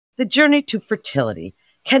The journey to fertility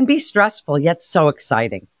can be stressful yet so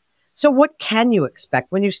exciting. So what can you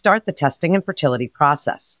expect when you start the testing and fertility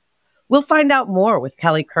process? We'll find out more with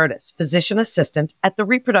Kelly Curtis, physician assistant at the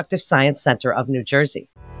Reproductive Science Center of New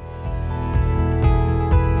Jersey.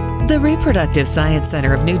 The Reproductive Science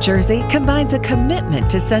Center of New Jersey combines a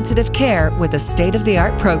commitment to sensitive care with a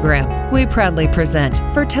state-of-the-art program. We proudly present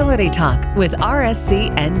Fertility Talk with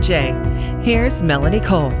RSCNJ. Here's Melanie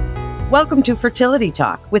Cole. Welcome to Fertility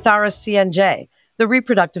Talk with RSCNJ, the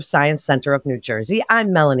Reproductive Science Center of New Jersey.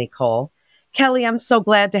 I'm Melanie Cole. Kelly, I'm so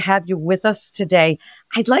glad to have you with us today.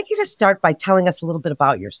 I'd like you to start by telling us a little bit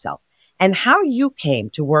about yourself and how you came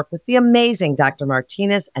to work with the amazing Dr.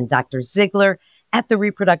 Martinez and Dr. Ziegler at the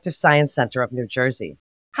Reproductive Science Center of New Jersey.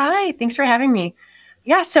 Hi, thanks for having me.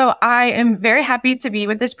 Yeah, so I am very happy to be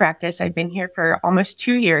with this practice. I've been here for almost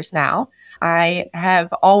 2 years now. I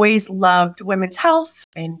have always loved women's health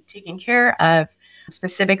and taking care of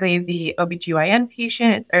specifically the OBGYN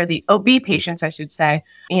patients, or the OB patients, I should say,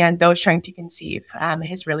 and those trying to conceive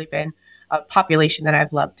has really been a population that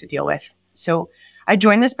I've loved to deal with. So I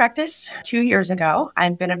joined this practice 2 years ago.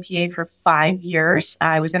 I've been a PA for 5 years.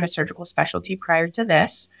 I was in a surgical specialty prior to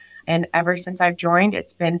this. And ever since I've joined,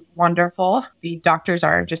 it's been wonderful. The doctors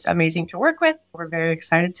are just amazing to work with. We're very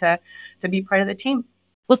excited to be part of the team.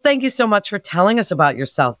 Well, thank you so much for telling us about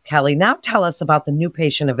yourself, Kelly. Now tell us about the new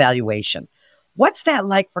patient evaluation. What's that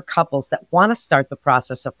like for couples that want to start the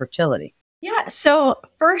process of fertility? Yeah, so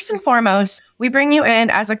first and foremost, we bring you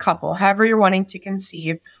in as a couple, however you're wanting to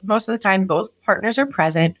conceive. Most of the time, both partners are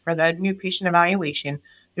present for the new patient evaluation.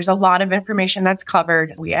 There's a lot of information that's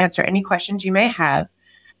covered. We answer any questions you may have.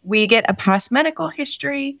 We get a past medical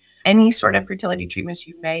history, any sort of fertility treatments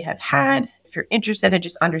you may have had. If you're interested in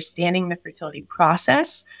just understanding the fertility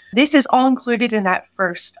process, this is all included in that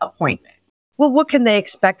first appointment. Well, what can they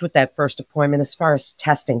expect with that first appointment as far as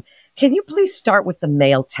testing? Can you please start with the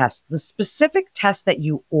male test, the specific test that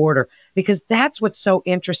you order, because that's what's so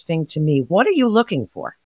interesting to me. What are you looking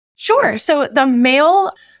for? Sure. So the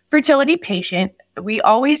male fertility patient, we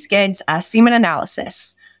always get a semen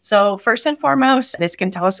analysis. So first and foremost, this can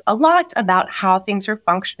tell us a lot about how things are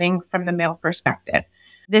functioning from the male perspective.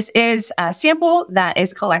 This is a sample that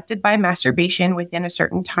is collected by masturbation within a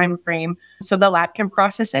certain time frame, so the lab can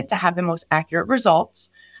process it to have the most accurate results.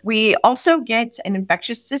 We also get an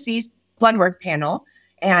infectious disease blood work panel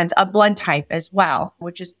and a blood type as well,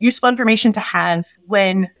 which is useful information to have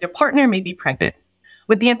when your partner may be pregnant.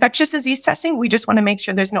 With the infectious disease testing, we just want to make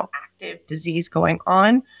sure there's no active disease going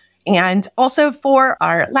on. And also for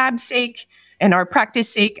our lab's sake and our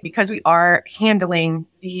practice sake, because we are handling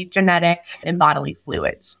the genetic and bodily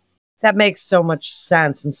fluids. That makes so much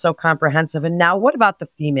sense and so comprehensive. And now what about the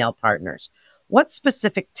female partners? What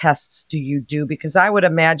specific tests do you do? Because I would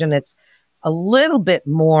imagine it's a little bit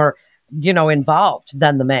more, involved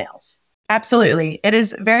than the males. Absolutely. It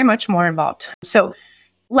is very much more involved. So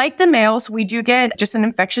like the males, we do get just an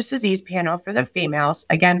infectious disease panel for the females.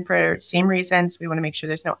 Again, for same reasons, we want to make sure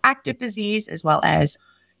there's no active disease, as well as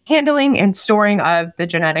handling and storing of the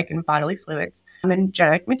genetic and bodily fluids and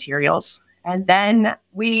genetic materials. And then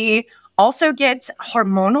we also get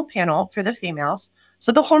hormonal panel for the females.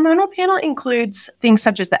 So the hormonal panel includes things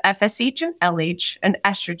such as the FSH and LH and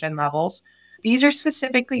estrogen levels. These are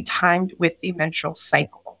specifically timed with the menstrual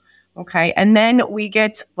cycle. Okay. And then we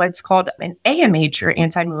get what's called an AMH, or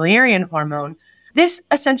anti-Mullerian hormone. This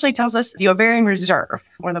essentially tells us the ovarian reserve,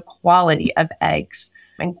 or the quality of eggs,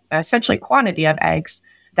 and essentially quantity of eggs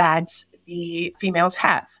that the females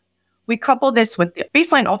have. We couple this with the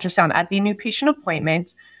baseline ultrasound at the new patient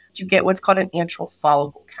appointment to get what's called an antral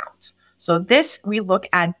follicle count. So this, we look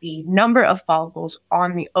at the number of follicles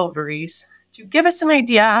on the ovaries to give us an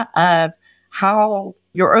idea of how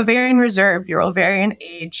your ovarian reserve, your ovarian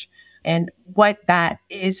age, and what that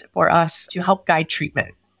is for us to help guide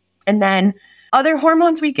treatment. And then other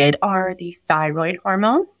hormones we get are the thyroid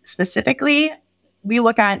hormone. Specifically, we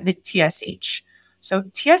look at the TSH. So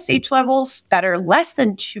TSH levels that are less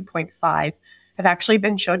than 2.5 have actually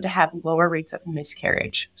been shown to have lower rates of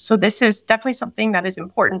miscarriage. So this is definitely something that is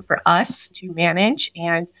important for us to manage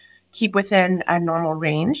and keep within a normal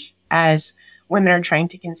range as women are trying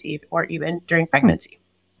to conceive, or even during pregnancy.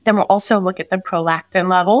 Then we'll also look at the prolactin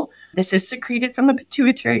level. This is secreted from the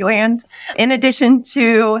pituitary gland, in addition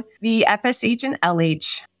to the FSH and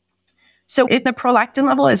LH. So if the prolactin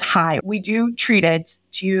level is high, we do treat it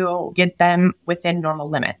to get them within normal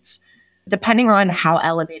limits. Depending on how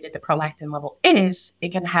elevated the prolactin level is, it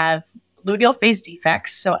can have luteal phase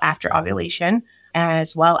defects, so after ovulation,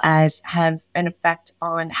 as well as have an effect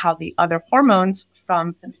on how the other hormones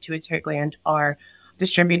from the pituitary gland are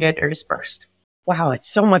distributed or dispersed. Wow,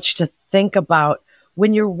 it's so much to think about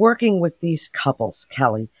when you're working with these couples,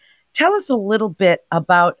 Kelly. Tell us a little bit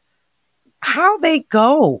about how they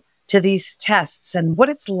go to these tests and what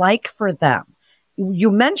it's like for them.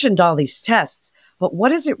 You mentioned all these tests, but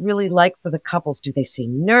what is it really like for the couples? Do they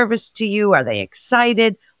seem nervous to you? Are they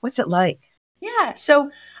excited? What's it like? Yeah.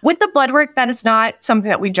 So with the blood work, that is not something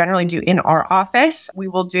that we generally do in our office. We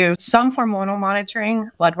will do some hormonal monitoring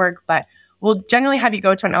blood work, but we'll generally have you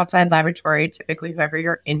go to an outside laboratory, typically whoever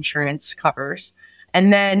your insurance covers.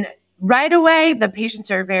 And then right away, the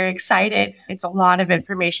patients are very excited. It's a lot of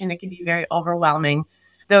information. It can be very overwhelming.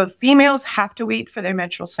 The females have to wait for their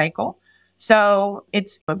menstrual cycle. So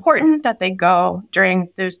it's important that they go during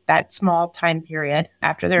that small time period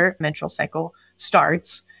after their menstrual cycle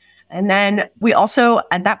starts. And then we also,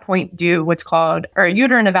 at that point, do what's called a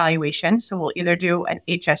uterine evaluation. So we'll either do an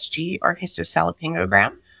HSG or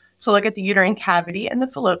hystosalpingogram. So look at the uterine cavity and the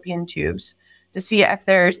fallopian tubes to see if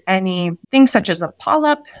there's any things such as a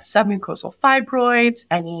polyp, submucosal fibroids,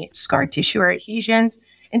 any scar tissue or adhesions,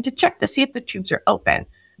 and to check to see if the tubes are open.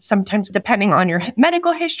 Sometimes, depending on your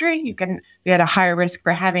medical history, you can be at a higher risk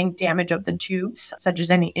for having damage of the tubes, such as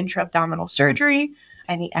any intra-abdominal surgery,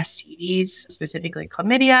 any STDs, specifically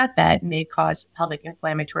chlamydia, that may cause pelvic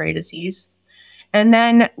inflammatory disease. And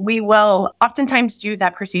then we will oftentimes do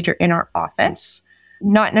that procedure in our office,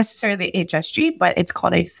 not necessarily HSG, but it's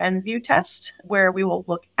called a FemView test, where we will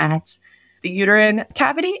look at the uterine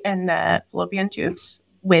cavity and the fallopian tubes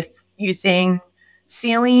with using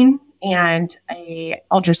saline and a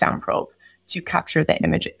ultrasound probe to capture the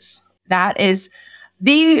images. That is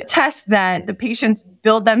the test that the patients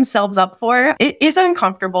build themselves up for. It is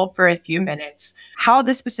uncomfortable for a few minutes. How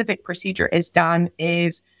this specific procedure is done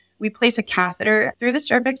is we place a catheter through the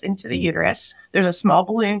cervix into the uterus. There's a small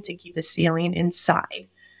balloon to keep the saline inside.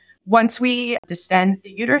 Once we distend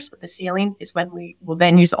the uterus with the saline is when we will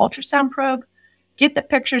then use the ultrasound probe, get the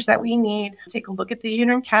pictures that we need, take a look at the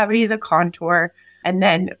uterine cavity, the contour, and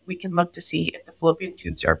then we can look to see if the fallopian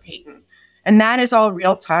tubes are patent. And that is all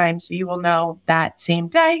real time. So you will know that same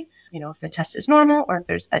day, if the test is normal or if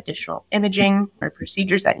there's additional imaging or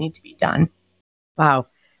procedures that need to be done. Wow.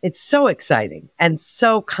 It's so exciting and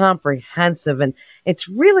so comprehensive. And it's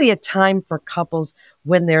really a time for couples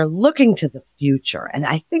when they're looking to the future. And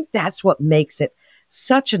I think that's what makes it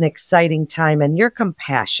such an exciting time. And your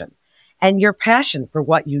compassion and your passion for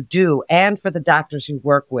what you do and for the doctors you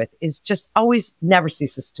work with is just always never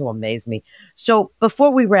ceases to amaze me. So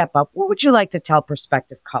before we wrap up, what would you like to tell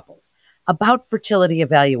prospective couples about fertility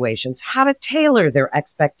evaluations, how to tailor their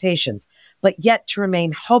expectations, but yet to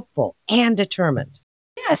remain hopeful and determined?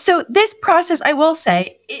 Yeah, so this process, I will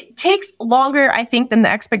say, it takes longer, I think, than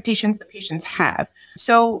the expectations the patients have.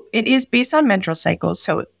 So it is based on menstrual cycles.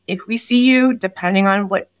 So if we see you, depending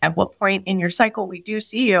on at what point in your cycle we do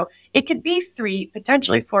see you, it could be 3,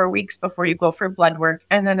 potentially 4 weeks before you go for blood work,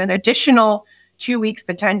 and then an additional 2 weeks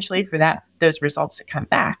potentially for those results to come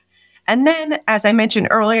back. And then, as I mentioned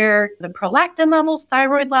earlier, the prolactin levels,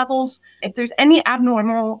 thyroid levels, if there's any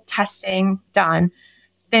abnormal testing done,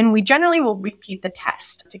 then we generally will repeat the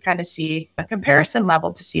test to kind of see a comparison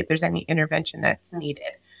level to see if there's any intervention that's needed.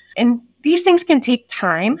 And these things can take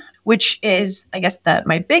time, which is, I guess,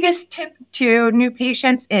 my biggest tip to new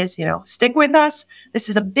patients is, stick with us. This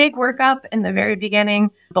is a big workup in the very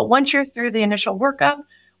beginning, but once you're through the initial workup,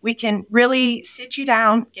 we can really sit you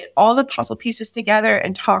down, get all the puzzle pieces together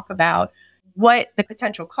and talk about what the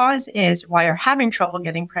potential cause is, why you're having trouble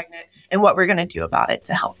getting pregnant, and what we're going to do about it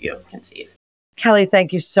to help you conceive. Kelly,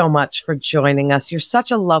 thank you so much for joining us. You're such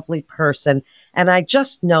a lovely person, and I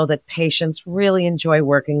just know that patients really enjoy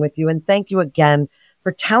working with you. And thank you again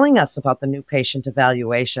for telling us about the new patient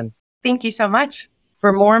evaluation. Thank you so much.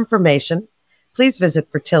 For more information, please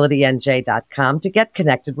visit fertilitynj.com to get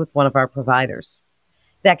connected with one of our providers.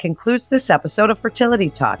 That concludes this episode of Fertility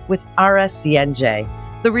Talk with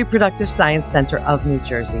RSCNJ, the Reproductive Science Center of New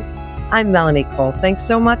Jersey. I'm Melanie Cole. Thanks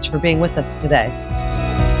so much for being with us today.